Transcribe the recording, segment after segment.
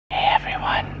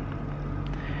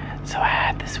So I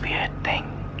had this weird thing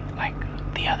like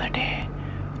the other day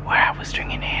where I was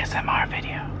doing an ASMR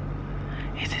video.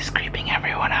 Is this creeping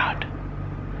everyone out?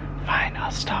 Fine,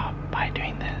 I'll stop by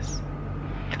doing this.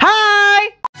 Hi!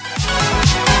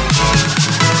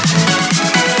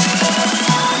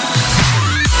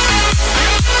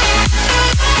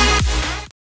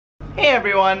 Hey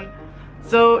everyone!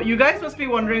 So you guys must be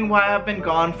wondering why I've been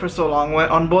gone for so long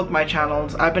on both my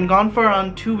channels. I've been gone for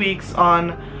around 2 weeks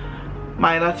on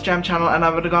my Let's Jam channel, and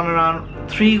I've been gone around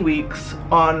 3 weeks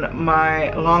on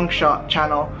my Longshot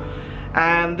channel.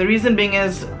 And the reason being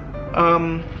is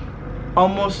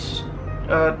almost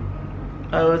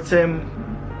let's say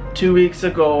 2 weeks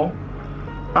ago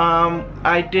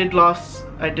I did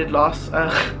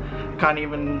can't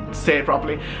even say it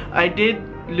properly. I did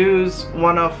lose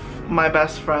one of my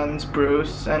best friends,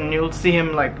 Bruce, and you'll see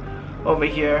him like over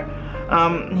here.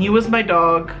 He was my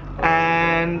dog,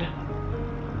 and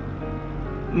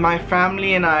my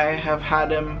family and I have had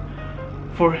him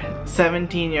for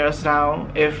 17 years now,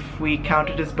 if we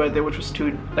counted his birthday, which was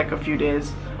a few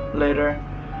days later.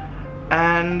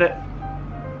 And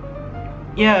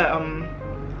yeah,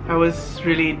 I was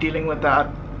really dealing with that,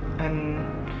 and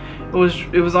it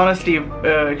was honestly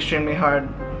extremely hard.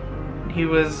 He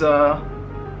was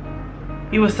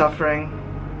suffering,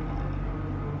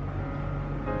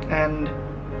 and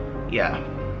yeah.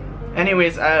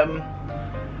 Anyways,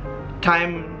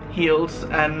 time heals,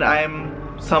 and I'm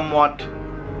somewhat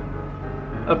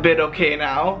a bit okay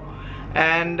now,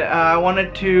 and I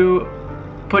wanted to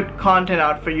put content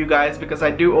out for you guys because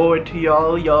I do owe it to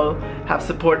y'all. Y'all have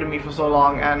supported me for so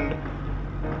long, and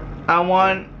I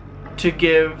want to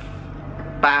give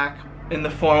back in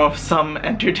the form of some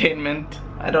entertainment.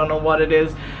 I don't know what it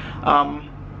is,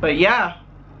 but yeah.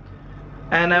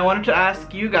 And I wanted to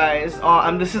ask you guys,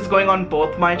 this is going on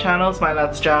both my channels, my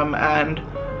Let's Jam and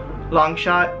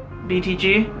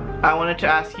LongShotBTG. I wanted to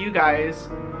ask you guys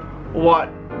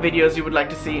what videos you would like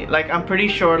to see. Like, I'm pretty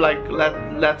sure like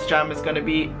Let's Jam is gonna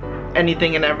be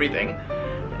anything and everything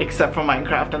except for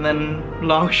Minecraft, and then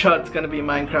Longshot's gonna be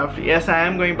Minecraft. Yes, I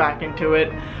am going back into it.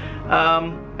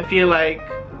 I feel like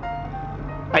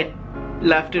I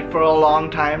left it for a long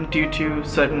time due to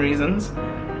certain reasons,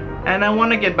 and I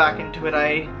want to get back into it.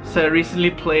 I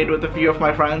recently played with a few of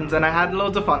my friends and I had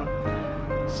loads of fun,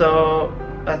 so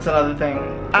that's another thing.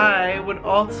 I would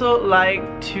also like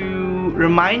to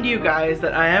remind you guys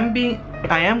that I am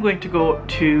going to go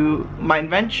to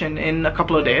Minevention in a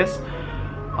couple of days,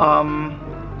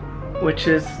 which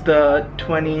is the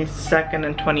 22nd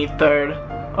and 23rd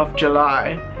of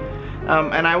July.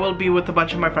 And I will be with a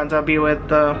bunch of my friends. I'll be with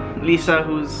Lisa,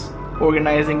 who's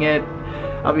organizing it.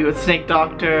 I'll be with Snake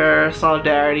Doctor,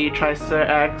 Solidarity, Tyser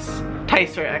X, I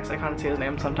can't say his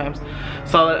name sometimes.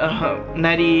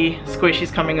 Nettie,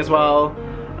 Squishy's coming as well.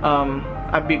 I'm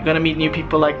gonna meet new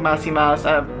people like Massey Mass.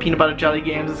 Peanut Butter Jelly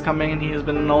Games is coming, and he has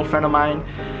been an old friend of mine.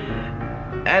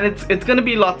 And it's gonna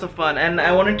be lots of fun. And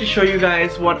I wanted to show you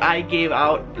guys what I gave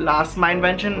out last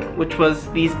Minevention, which was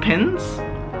these pins.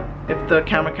 If the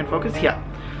camera can focus, yeah.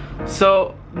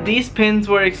 So these pins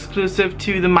were exclusive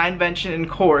to the Minevention in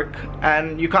Cork,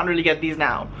 and you can't really get these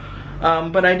now.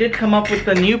 But I did come up with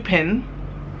a new pin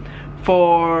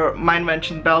for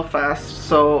Minevention Belfast.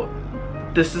 So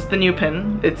this is the new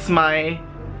pin. It's my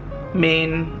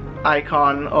main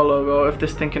icon or logo. If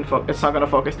this thing can focus, it's not gonna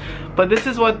focus. But this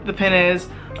is what the pin is.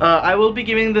 I will be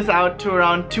giving this out to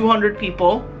around 200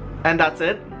 people, and that's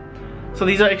it. So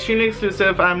these are extremely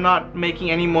exclusive. I'm not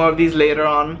making any more of these later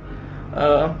on.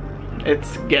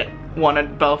 It's get one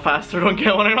at Belfast or don't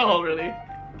get one at all, really.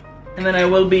 And then I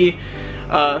will be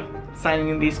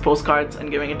signing these postcards and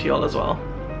giving it to y'all as well.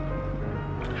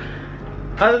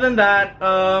 Other than that,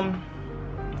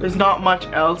 there's not much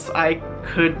else I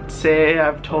could say.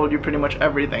 I've told you pretty much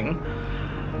everything.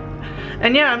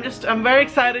 And yeah, I'm very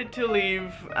excited to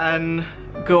leave and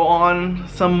go on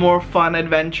some more fun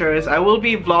adventures. I will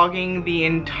be vlogging the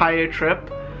entire trip.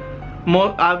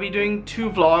 I'll be doing 2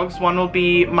 vlogs. One will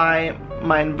be my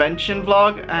invention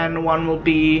vlog, and one will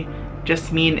be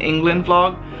just me in England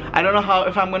vlog. I don't know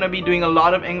if I'm gonna be doing a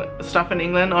lot of stuff in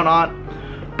England or not,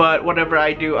 but whatever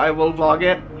I do, I will vlog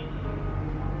it.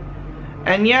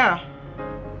 And yeah,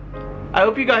 I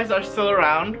hope you guys are still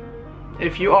around.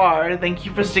 If you are, thank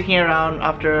you for sticking around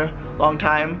after a long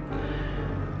time.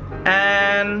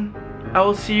 And I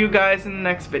will see you guys in the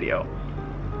next video.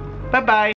 Bye bye.